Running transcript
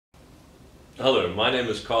Hello, my name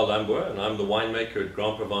is Karl Lambour and I'm the winemaker at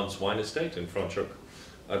Grande Provence Wine Estate in Franschhoek.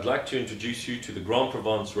 I'd like to introduce you to the Grande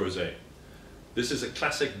Provence Rosé. This is a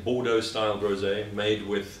classic Bordeaux style rosé made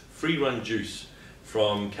with free-run juice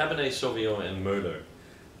from Cabernet Sauvignon and Merlot.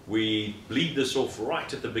 We bleed this off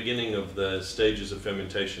right at the beginning of the stages of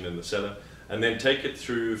fermentation in the cellar and then take it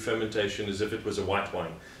through fermentation as if it was a white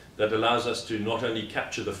wine. That allows us to not only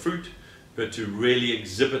capture the fruit but to really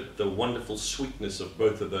exhibit the wonderful sweetness of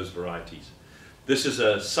both of those varieties. This is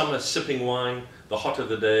a summer sipping wine. The hotter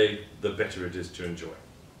the day, the better it is to enjoy.